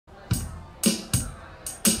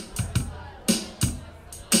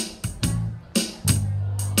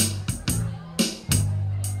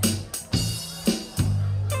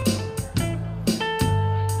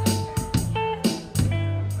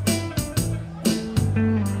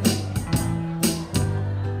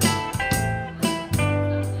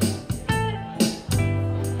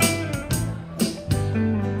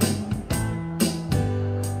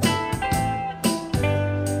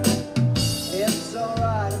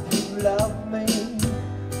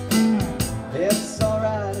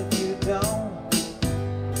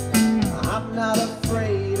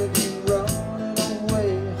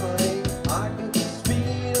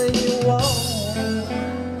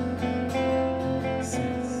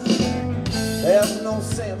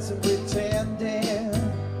sense in pretending.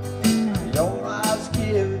 Your eyes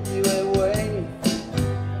give you away.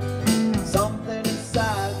 Something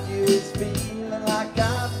inside you is feeling like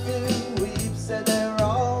I do. We've said they're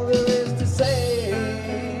all there is to say.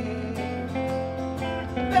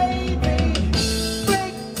 Baby,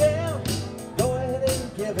 break down, go ahead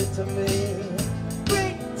and give it to me.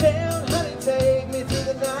 Break down, honey, take me through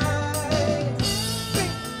the night.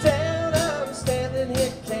 Break down, I'm standing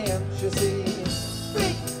here, can't you see?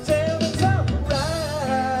 Break down, it's alright.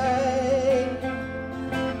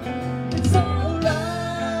 It's alright,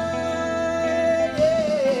 yeah,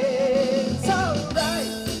 it's alright.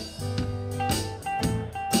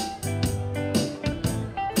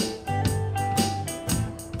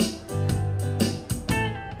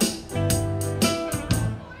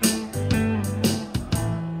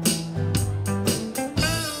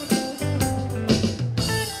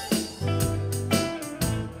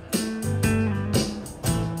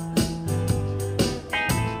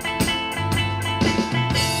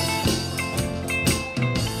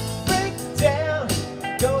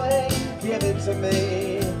 Give it to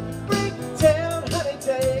me. Break down, honey,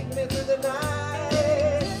 take me through the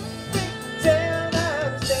night. Break down,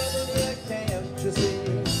 I'm standing here, can't you see?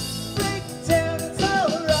 Break down, it's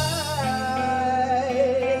alright.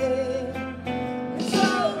 It's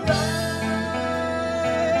alright.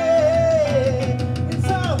 It's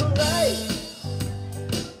alright.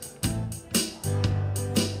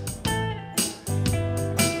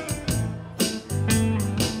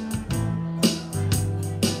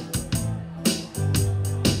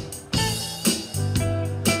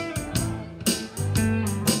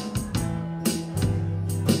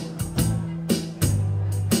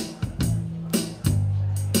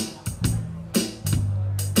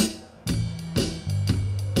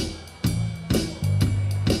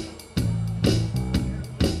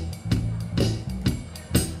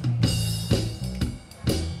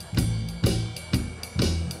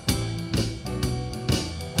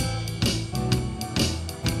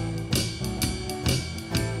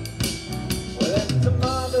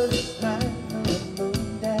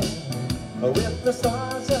 With the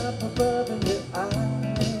stars up above in your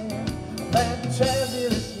eye,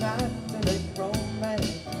 fantabulous night to make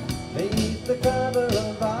romance beneath the cover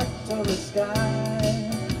of October sky.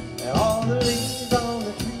 And all the leaves on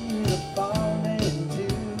the trees are falling to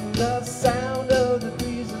the sound of the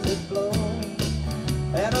breezes that blow.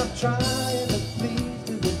 And I'm trying to please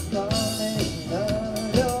to the calling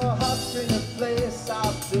of your heartstrings that play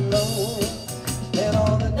soft and low. And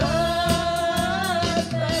all the night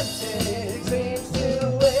magic seems to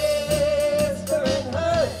whisper and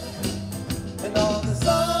hush, and all the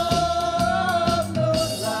soft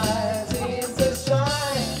moonlight seems to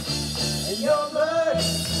shine in your blood.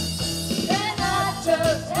 And I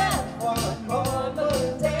just have one more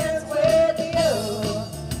Moondance with you,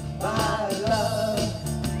 my love.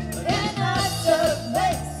 And I just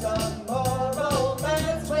make some more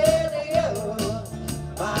romance with you,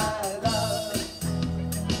 my love.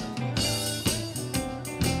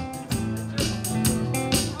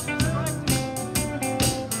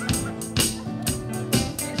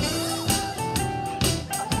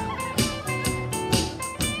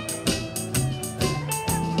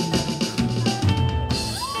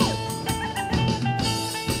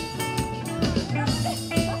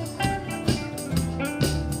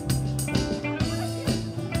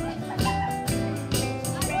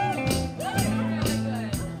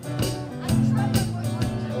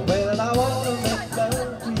 Well, I wanna make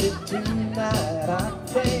love to you tonight. I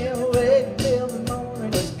can't wait till the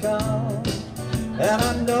morning has come. And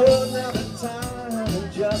I know now the time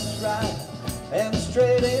is just right, and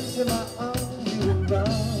straight into my arms you will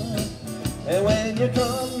run. And when you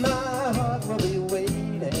come, my heart will be